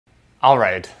All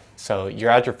right, so you're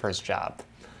at your first job.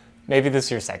 Maybe this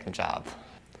is your second job.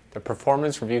 The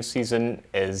performance review season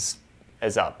is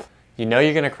up. You know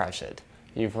you're gonna crush it.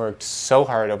 You've worked so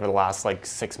hard over the last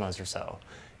 6 months or so.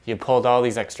 You pulled all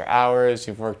these extra hours,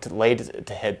 you've worked late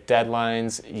to hit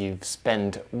deadlines, you've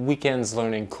spent weekends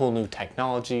learning cool new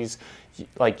technologies.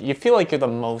 You feel like you're the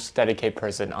most dedicated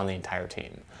person on the entire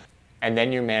team. And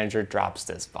then your manager drops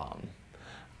this bomb.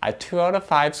 A 2 out of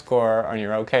 5 score on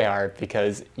your OKR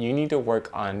because you need to work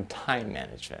on time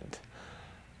management.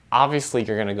 Obviously,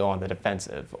 you're gonna go on the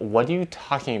defensive. What are you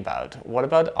talking about? What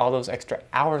about all those extra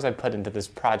hours I put into this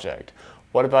project?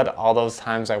 What about all those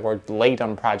times I worked late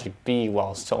on project B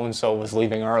while so-and-so was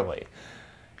leaving early?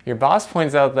 Your boss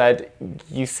points out that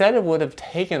you said it would have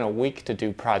taken a week to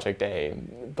do project A,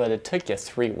 but it took you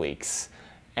 3 weeks.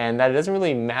 And that it doesn't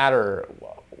really matter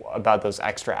about those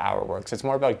extra hour works. It's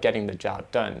more about getting the job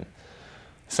done.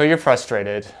 So you're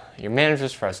frustrated, your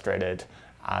manager's frustrated,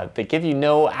 they give you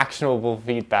no actionable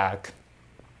feedback,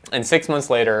 and 6 months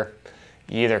later,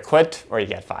 you either quit or you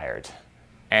get fired.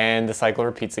 And the cycle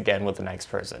repeats again with the next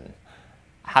person.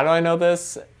 How do I know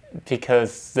this?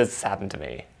 Because this happened to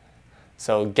me.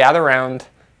 So gather around,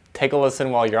 take a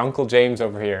listen while your Uncle James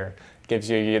over here gives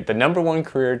you the #1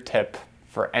 career tip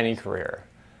for any career: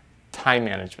 time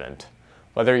management.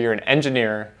 Whether you're an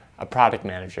engineer, a product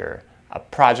manager, a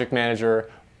project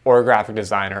manager, or a graphic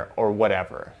designer, or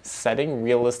whatever, setting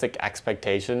realistic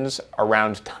expectations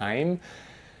around time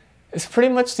is pretty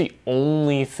much the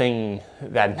only thing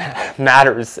that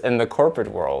matters in the corporate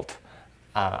world.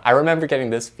 I remember getting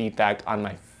this feedback on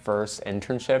my first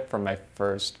internship from my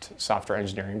first software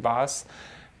engineering boss.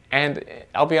 And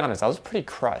I'll be honest, I was pretty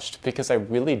crushed because I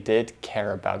really did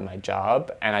care about my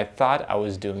job and I thought I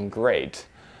was doing great.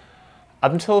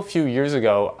 Up until a few years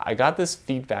ago, I got this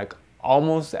feedback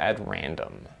almost at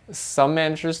random. Some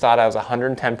managers thought I was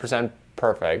 110%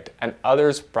 perfect, and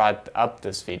others brought up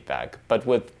this feedback, but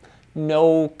with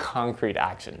no concrete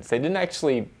actions. They didn't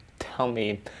actually tell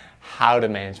me how to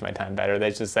manage my time better. They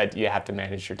just said, you have to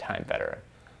manage your time better.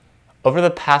 Over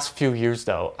the past few years,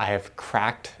 though, I have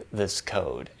cracked this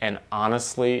code, and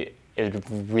honestly, it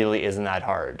really isn't that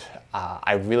hard.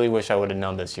 I really wish I would have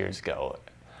known this years ago.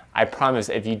 I promise,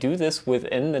 if you do this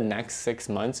within the next 6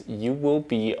 months, you will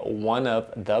be one of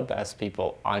the best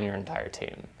people on your entire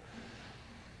team.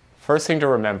 First thing to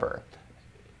remember,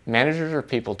 managers are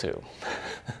people too.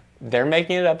 They're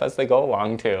making it up as they go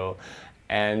along too,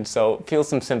 and so feel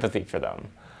some sympathy for them.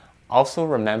 Also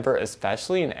remember,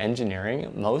 especially in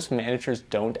engineering, most managers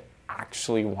don't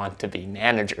actually want to be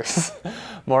managers.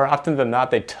 More often than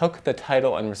not, they took the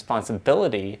title and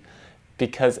responsibility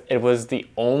because it was the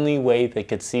only way they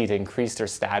could see to increase their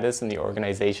status in the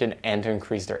organization and to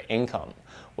increase their income,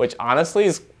 which honestly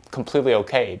is completely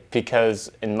okay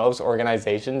because in most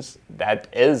organizations, that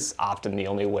is often the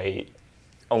only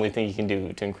thing you can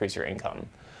do to increase your income.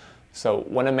 So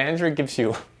when a manager gives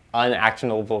you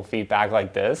unactionable feedback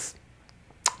like this,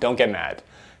 don't get mad.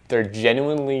 They're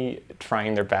genuinely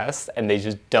trying their best and they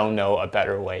just don't know a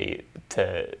better way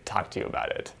to talk to you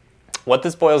about it. What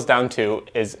this boils down to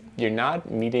is you're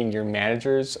not meeting your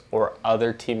managers or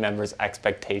other team members'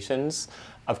 expectations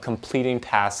of completing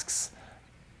tasks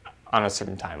on a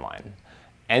certain timeline.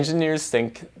 Engineers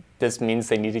think this means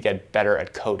they need to get better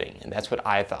at coding, and that's what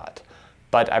I thought.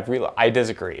 But I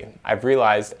disagree. I've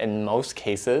realized in most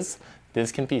cases,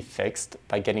 this can be fixed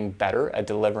by getting better at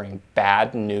delivering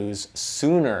bad news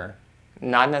sooner,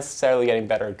 not necessarily getting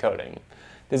better at coding.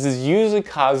 This is usually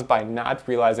caused by not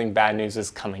realizing bad news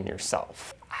is coming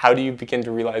yourself. How do you begin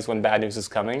to realize when bad news is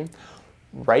coming?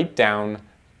 Write down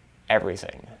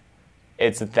everything.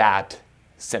 It's that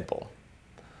simple.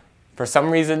 For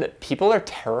some reason, people are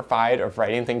terrified of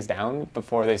writing things down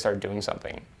before they start doing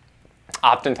something.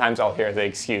 Oftentimes I'll hear the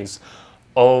excuse,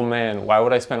 oh man, why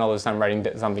would I spend all this time writing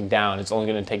something down? It's only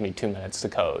gonna take me 2 minutes to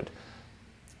code.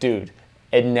 Dude,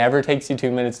 it never takes you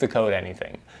 2 minutes to code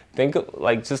anything.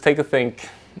 Just take a think,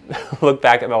 look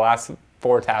back at the last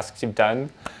 4 tasks you've done.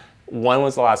 One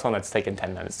was the last one that's taken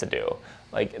 10 minutes to do.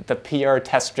 The PR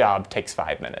test job takes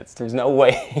 5 minutes. There's no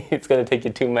way it's gonna take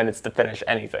you 2 minutes to finish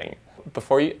anything.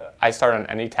 Before I start on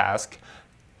any task,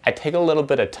 I take a little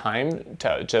bit of time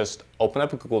to just open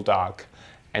up a Google Doc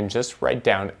and just write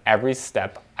down every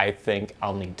step I think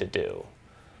I'll need to do.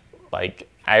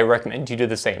 I recommend you do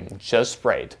the same, just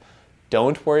write.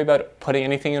 Don't worry about putting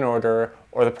anything in order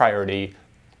or the priority,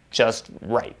 just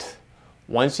write.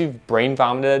 Once you've brain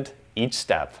vomited each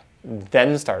step,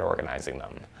 then start organizing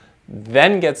them.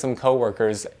 Then get some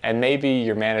coworkers and maybe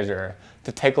your manager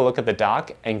to take a look at the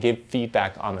doc and give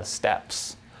feedback on the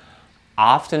steps.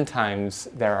 Oftentimes,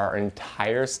 there are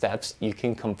entire steps you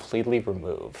can completely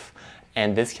remove,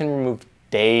 and this can remove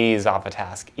days off a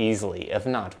task easily, if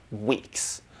not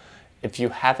weeks. If you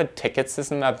have a ticket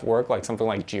system at work, like something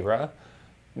like Jira,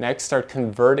 next start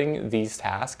converting these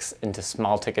tasks into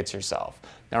small tickets yourself.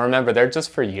 Now remember, they're just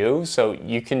for you, so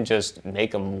you can just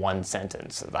make them one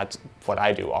sentence. That's what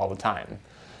I do all the time.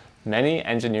 Many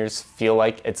engineers feel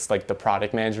like it's like the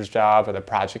product manager's job or the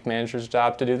project manager's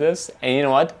job to do this. And you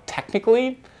know what?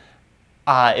 Technically,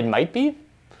 it might be.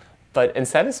 But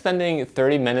instead of spending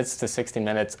 30 minutes to 60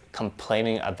 minutes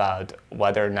complaining about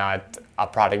whether or not a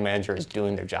product manager is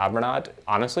doing their job or not,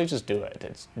 honestly, just do it.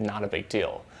 It's not a big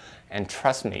deal. And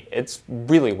trust me, it's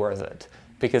really worth it.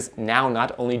 Because now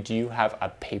not only do you have a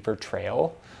paper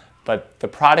trail, but the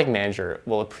product manager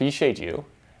will appreciate you,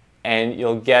 and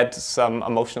you'll get some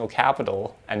emotional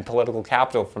capital and political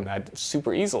capital from that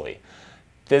super easily.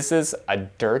 This is a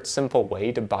dirt simple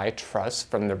way to buy trust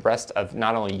from the rest of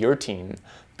not only your team,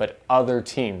 but other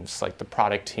teams like the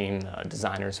product team,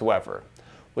 designers, whoever,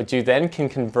 which you then can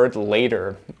convert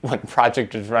later when the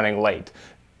project is running late.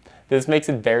 This makes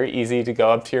it very easy to go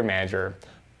up to your manager,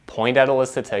 point out a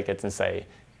list of tickets and say,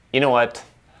 you know what,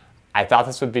 I thought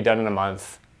this would be done in a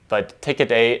month, but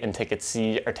ticket A and ticket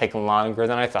C are taking longer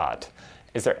than I thought.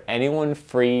 Is there anyone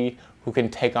free who can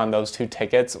take on those 2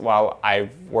 tickets while I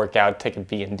work out ticket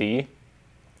B and D?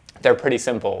 They're pretty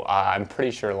simple. I'm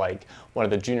pretty sure like one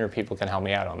of the junior people can help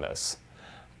me out on this.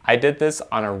 I did this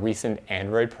on a recent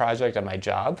Android project at my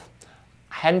job.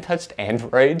 I hadn't touched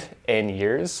Android in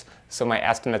years, so my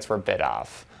estimates were a bit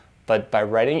off. But by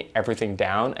writing everything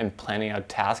down and planning out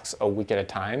tasks a week at a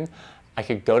time, I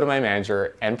could go to my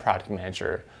manager and product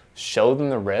manager, show them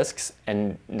the risks,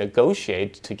 and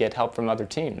negotiate to get help from other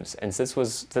teams. And this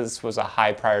was a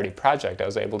high priority project, I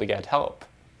was able to get help.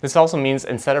 This also means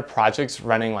instead of projects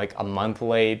running like a month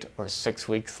late or 6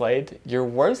 weeks late, your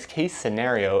worst case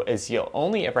scenario is you'll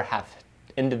only ever have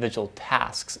individual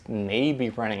tasks maybe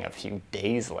running a few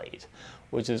days late,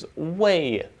 which is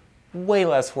way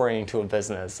less worrying to a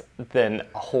business than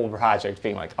a whole project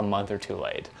being like a month or 2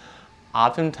 late.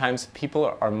 Oftentimes,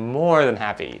 people are more than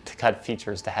happy to cut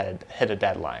features to hit a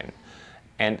deadline.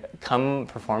 And come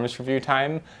performance review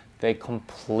time, they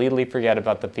completely forget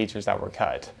about the features that were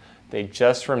cut. They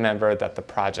just remember that the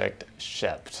project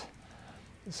shipped.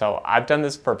 So I've done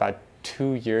this for about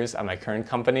 2 years at my current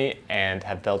company and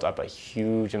have built up a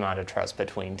huge amount of trust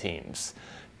between teams.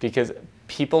 Because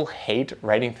people hate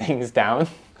writing things down.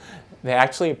 They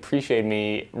actually appreciate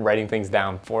me writing things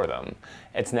down for them.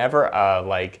 It's never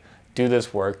like, do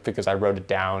this work because I wrote it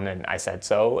down and I said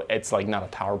so. It's like not a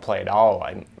power play at all.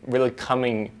 I'm really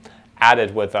coming at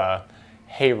it with a,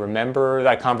 hey, remember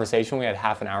that conversation we had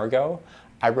half an hour ago?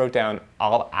 I wrote down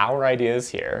all our ideas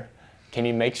here. Can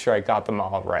you make sure I got them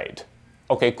all right?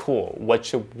 Okay, cool. What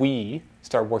should we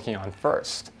start working on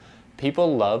first?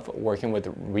 People love working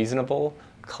with reasonable,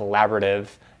 collaborative,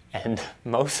 and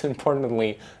most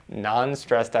importantly,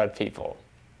 non-stressed out people.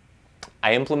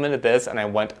 I implemented this and I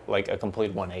went like a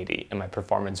complete 180 in my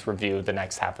performance review the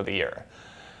next half of the year.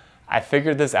 I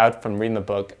figured this out from reading the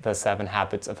book, The 7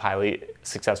 Habits of Highly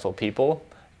Successful People,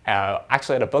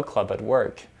 actually at a book club at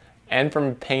work, and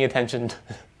from paying attention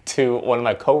to one of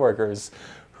my coworkers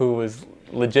who was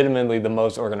legitimately the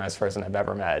most organized person I've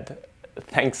ever met.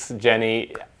 Thanks,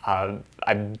 Jenny.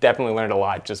 I've definitely learned a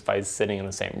lot just by sitting in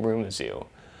the same room as you.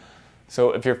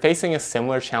 So if you're facing a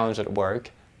similar challenge at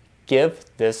work, give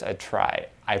this a try.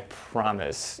 I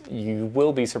promise you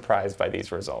will be surprised by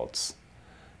these results.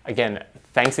 Again,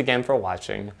 thanks again for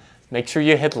watching. Make sure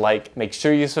you hit like, make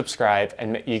sure you subscribe,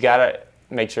 and you gotta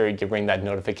make sure you ring that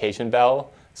notification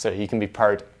bell so you can be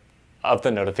part of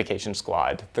the notification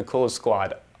squad, the coolest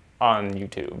squad on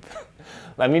YouTube.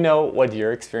 Let me know what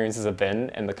your experiences have been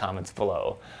in the comments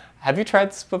below. Have you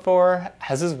tried this before?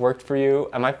 Has this worked for you?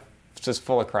 Am I just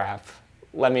full of crap?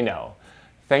 Let me know.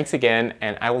 Thanks again,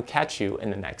 and I will catch you in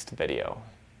the next video.